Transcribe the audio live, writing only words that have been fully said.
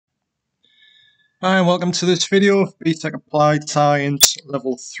Hi, and welcome to this video of BTEC Applied Science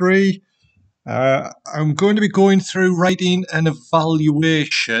Level 3. I'm going to be going through writing an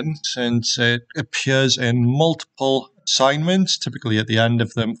evaluation since it appears in multiple assignments, typically at the end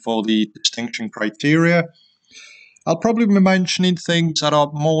of them for the distinction criteria. I'll probably be mentioning things that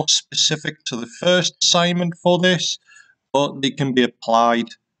are more specific to the first assignment for this, but they can be applied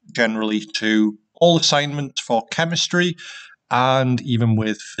generally to all assignments for chemistry and even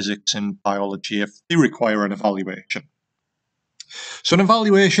with physics and biology if they require an evaluation. So an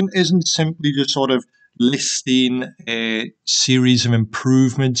evaluation isn't simply just sort of listing a series of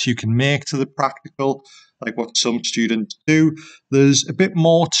improvements you can make to the practical, like what some students do. There's a bit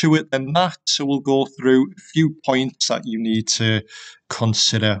more to it than that, so we'll go through a few points that you need to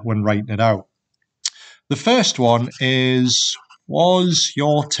consider when writing it out. The first one is, was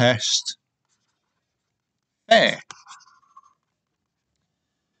your test fair?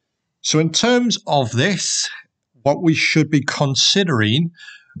 So in terms of this, what we should be considering,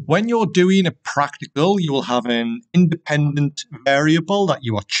 when you're doing a practical, you will have an independent variable that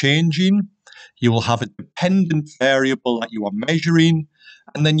you are changing, you will have a dependent variable that you are measuring,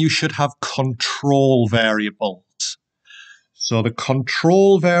 and then you should have control variables. So the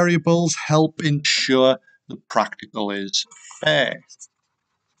control variables help ensure the practical is fair.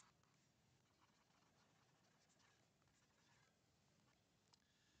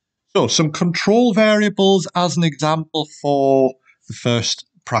 So some control variables as an example for the first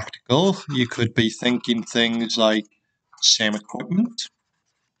practical, you could be thinking things like same equipment.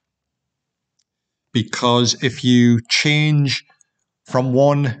 Because if you change from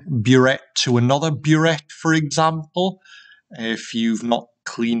one burette to another burette, for example, if you've not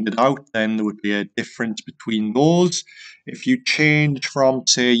cleaned it out, then there would be a difference between those. If you change from,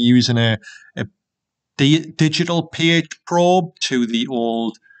 say, using a digital pH probe to the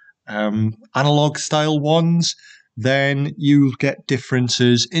old analog style ones, then you'll get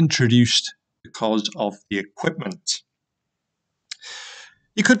differences introduced because of the equipment.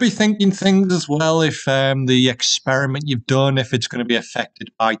 You could be thinking things as well if the experiment you've done, if it's going to be affected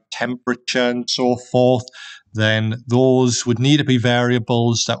by temperature and so forth, then those would need to be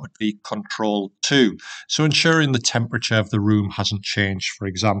variables that would be controlled too. So ensuring the temperature of the room hasn't changed, for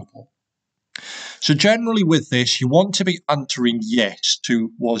example. So generally with this, you want to be answering yes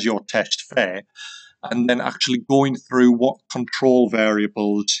to was your test fair, and then actually going through what control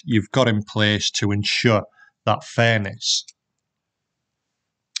variables you've got in place to ensure that fairness.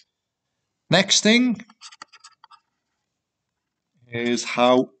 Next thing is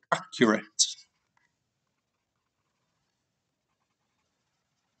how accurate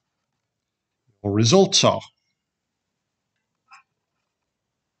your results are.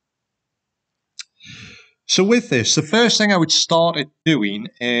 So with this, the first thing I would start at doing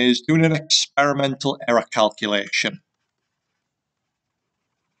is doing an experimental error calculation.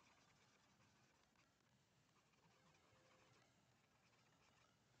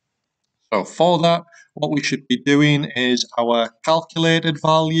 So for that, what we should be doing is our calculated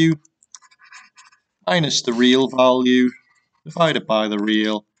value minus the real value divided by the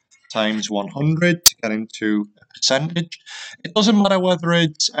real times 100 to get into a percentage. It doesn't matter whether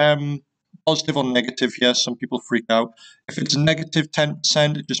it's positive or negative here. Some people freak out. If it's a negative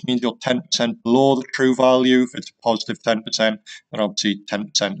 10%, it just means you're 10% below the true value. If it's a positive 10%, then obviously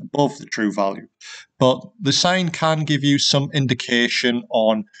 10% above the true value. But the sign can give you some indication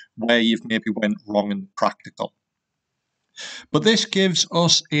on where you've maybe went wrong in the practical. But this gives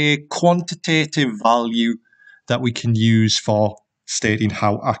us a quantitative value that we can use for stating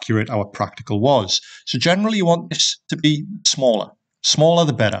how accurate our practical was. So generally you want this to be smaller. Smaller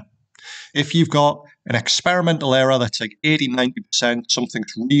the better. If you've got an experimental error that's like 80, 90%,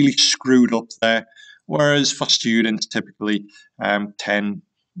 something's really screwed up there. Whereas for students, typically 10,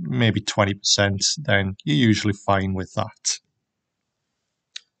 maybe 20%, then you're usually fine with that.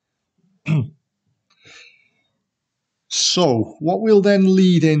 So what we'll then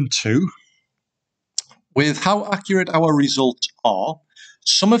lead into, with how accurate our results are,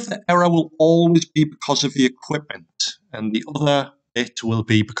 some of the error will always be because of the equipment, and the other bit will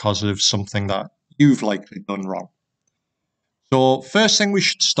be because of something that you've likely done wrong. So first thing we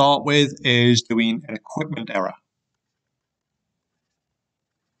should start with is doing an equipment error.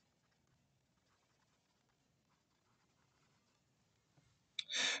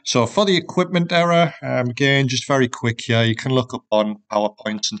 So for the equipment error, again, just very quick here, you can look up on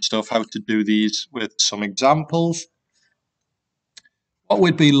PowerPoints and stuff how to do these with some examples. What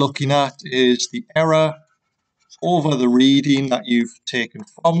we'd be looking at is the error over the reading that you've taken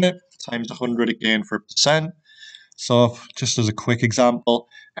from it, times 100 again for a percent. So just as a quick example,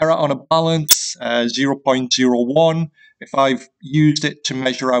 Error on a balance, 0.01. If I've used it to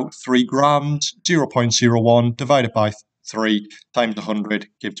measure out 3 grams, 0.01 divided by 3 times 100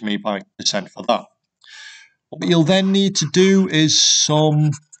 gives me my percent for that. What you'll then need to do is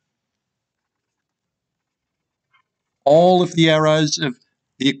sum all of the errors of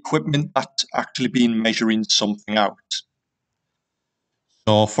the equipment that's actually been measuring something out.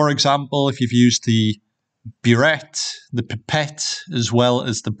 So, for example, if you've used the burette, the pipette, as well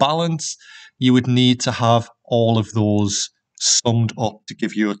as the balance, you would need to have all of those summed up to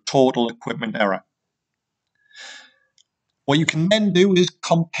give you a total equipment error. What you can then do is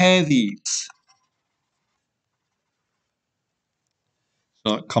compare these.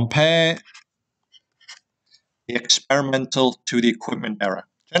 So compare the experimental to the equipment error.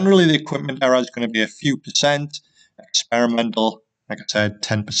 Generally, the equipment error is going to be a few percent. Experimental, like I said,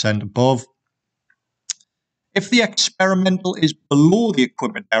 10% above. If the experimental is below the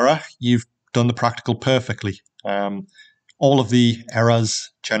equipment error, you've done the practical perfectly. All of the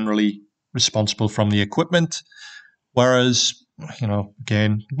errors generally responsible from the equipment, whereas,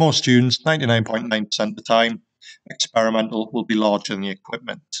 again, most students, 99.9% of the time, experimental will be larger than the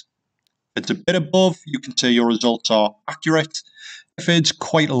equipment. If it's a bit above, you can say your results are accurate. If it's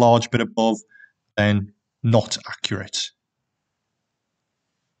quite a large bit above, then not accurate.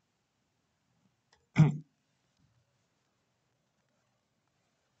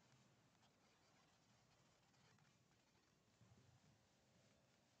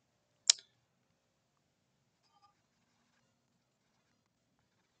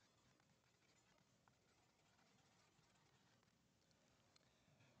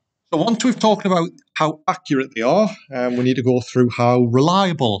 So once we've talked about how accurate they are, we need to go through how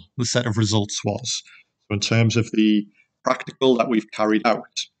reliable the set of results was. So in terms of the practical that we've carried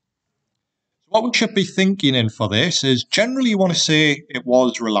out. What we should be thinking in for this is generally you want to say it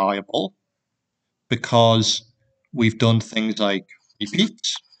was reliable because we've done things like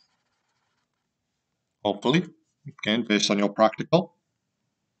repeats, hopefully, again, based on your practical.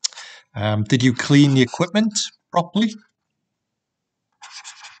 Did you clean the equipment properly?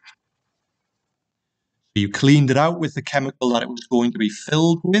 You cleaned it out with the chemical that it was going to be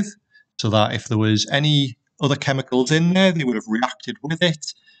filled with, so that if there was any other chemicals in there, they would have reacted with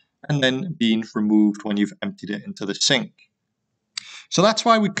it and then been removed when you've emptied it into the sink. So that's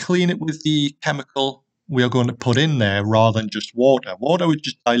why we clean it with the chemical we are going to put in there rather than just water. Water would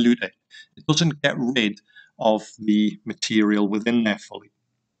just dilute it. It doesn't get rid of the material within there fully.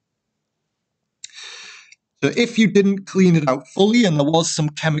 So if you didn't clean it out fully and there was some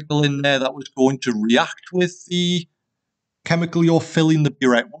chemical in there that was going to react with the chemical you're filling the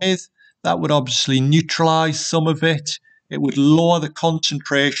burette with, that would obviously neutralize some of it. It would lower the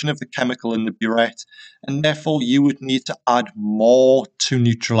concentration of the chemical in the burette, and therefore you would need to add more to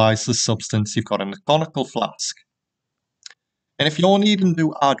neutralize the substance you've got in the conical flask. And if you're needing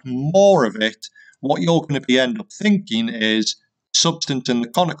to add more of it, what you're going to end up thinking is substance in the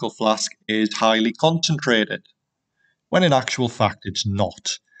conical flask is highly concentrated, when in actual fact it's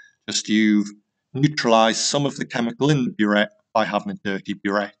not. Just you've neutralized some of the chemical in the burette by having a dirty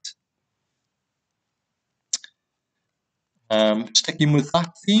burette. Sticking with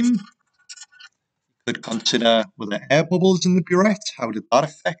that theme, you could consider, were there air bubbles in the burette? How did that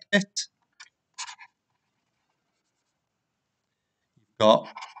affect it? You've got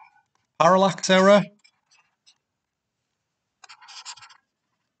parallax error,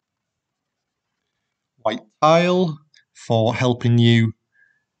 white tile for helping you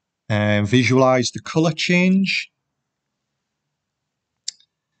visualize the color change.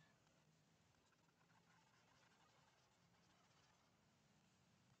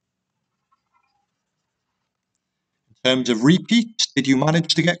 In terms of repeats, did you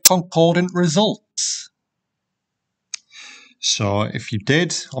manage to get concordant results? So if you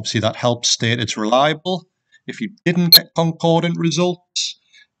did, obviously that helps state it's reliable. If you didn't get concordant results,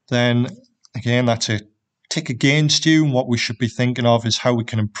 then again, that's a tick against you. And what we should be thinking of is how we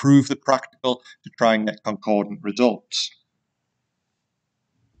can improve the practical to try and get concordant results.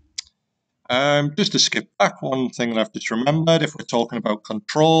 Just to skip back, one thing that I've just remembered, if we're talking about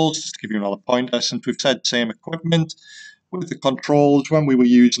controls, just to give you another pointer, since we've said same equipment, with the controls, when we were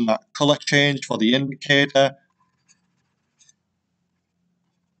using that color change for the indicator,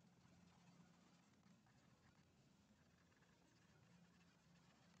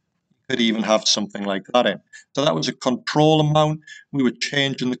 you could even have something like that in. So that was a control amount. We were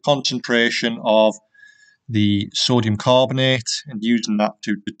changing the concentration of the sodium carbonate and using that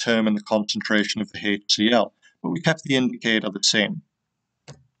to determine the concentration of the HCl, but we kept the indicator the same.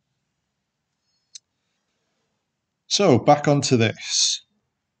 So back onto this.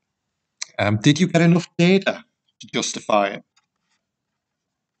 Did you get enough data to justify it?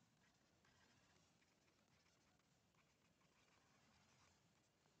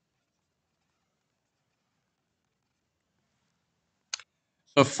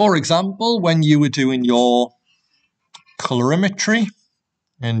 So for example, when you were doing your colorimetry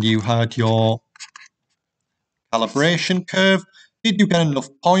and you had your calibration curve, did you get enough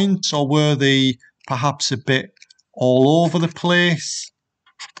points, or were they perhaps a bit all over the place?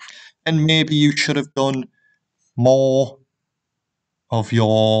 And maybe you should have done more of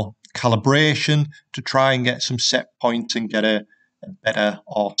your calibration to try and get some set points and get a better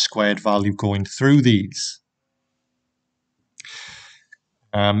R-squared value going through these.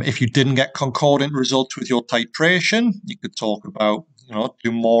 If you didn't get concordant results with your titration, you could talk about,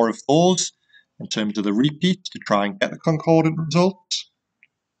 do more of those in terms of the repeats to try and get the concordant results.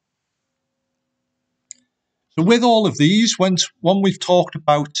 So with all of these, one we've talked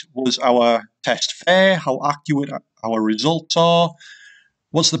about was our test fair, how accurate our results are.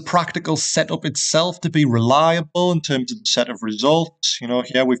 Was the practical setup itself to be reliable in terms of the set of results?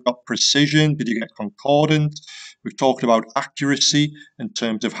 Here we've got precision. Did you get concordant? We've talked about accuracy in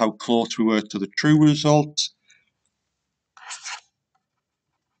terms of how close we were to the true results.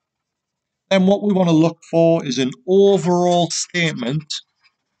 Then what we want to look for is an overall statement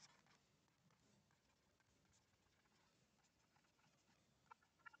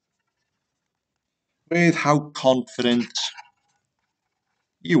with how confident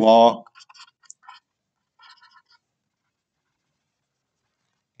you are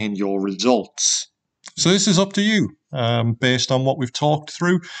in your results. So this is up to you, based on what we've talked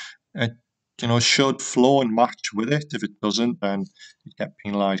through. It should flow and match with it. If it doesn't, then you get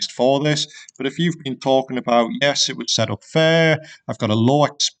penalised for this. But if you've been talking about, yes, it was set up fair, I've got a low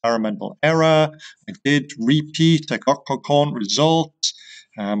experimental error, I did repeat, I got concordant results,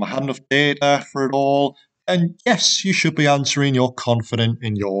 I had enough data for it all, and yes, you should be answering you're confident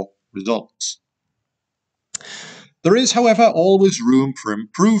in your results. There is, however, always room for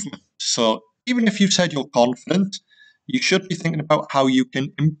improvement. So even if you've said you're confident, you should be thinking about how you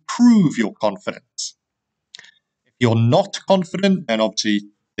can improve your confidence. If you're not confident, then obviously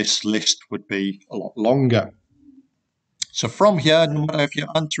this list would be a lot longer. So from here, no matter if you're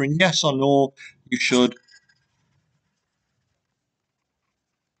answering yes or no, you should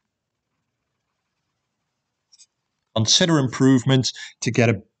consider improvements to get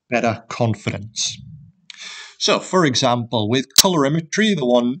a better confidence. So, for example, with colorimetry, the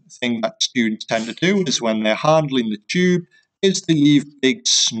one thing that students tend to do is when they're handling the tube is they leave big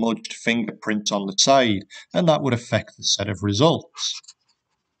smudged fingerprints on the side, and that would affect the set of results.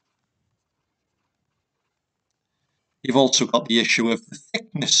 You've also got the issue of the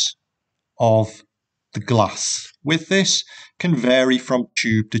thickness of the glass. With this, can vary from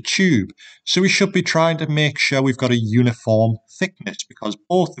tube to tube. So we should be trying to make sure we've got a uniform thickness, because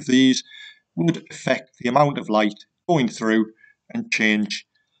both of these would affect the amount of light going through and change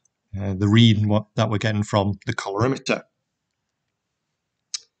the reading that we're getting from the colorimeter.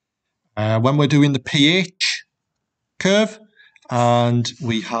 When we're doing the pH curve and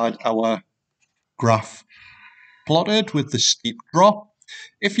we had our graph plotted with the steep drop,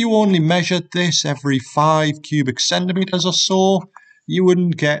 if you only measured this every 5 cubic centimeters or so, you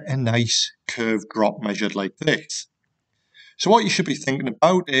wouldn't get a nice curved drop measured like this. So what you should be thinking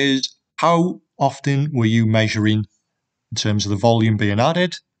about is how often were you measuring in terms of the volume being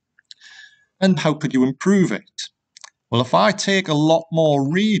added, and how could you improve it? Well, if I take a lot more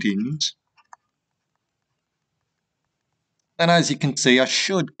readings, then as you can see, I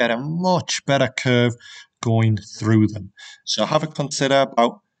should get a much better curve going through them. So have a consider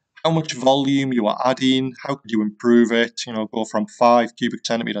about how much volume you are adding, how could you improve it, go from 5 cubic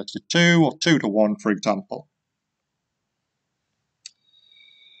centimeters to 2 or 2 to 1, for example.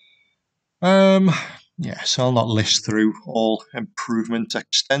 So I'll not list through all improvements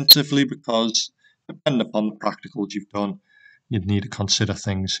extensively, because depending upon the practicals you've done, you'd need to consider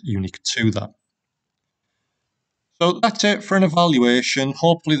things unique to that. So that's it for an evaluation.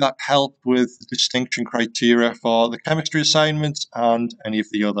 Hopefully that helped with the distinction criteria for the chemistry assignments and any of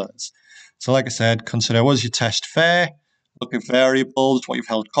the others. So like I said, consider, was your test fair? Look at variables, what you've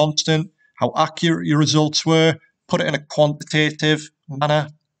held constant, how accurate your results were, put it in a quantitative manner,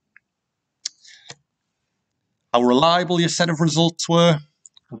 how reliable your set of results were,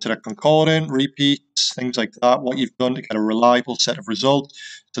 consider concordant, repeats, things like that, what you've done to get a reliable set of results.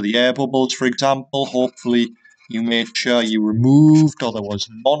 So the air bubbles, for example, hopefully you made sure you removed or there was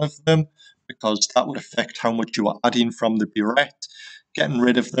none of them, because that would affect how much you are adding from the burette. Getting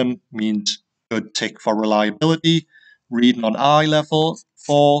rid of them means good tick for reliability. reading on eye level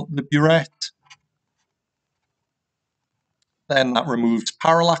for the burette. Then that removed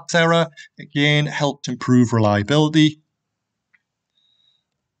parallax error. Again, helped improve reliability.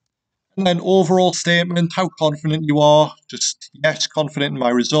 And then overall statement, how confident you are. Just yes, confident in my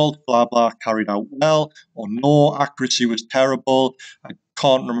result, blah, blah, carried out well. Or no, accuracy was terrible. I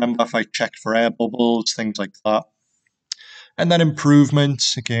can't remember if I checked for air bubbles, things like that. And then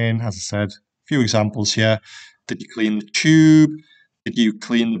improvements, again, as I said, a few examples here. Did you clean the tube? Did you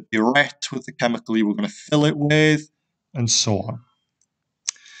clean the burette with the chemical you were going to fill it with? And so on.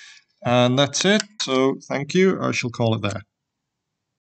 And that's it. So thank you. I shall call it there.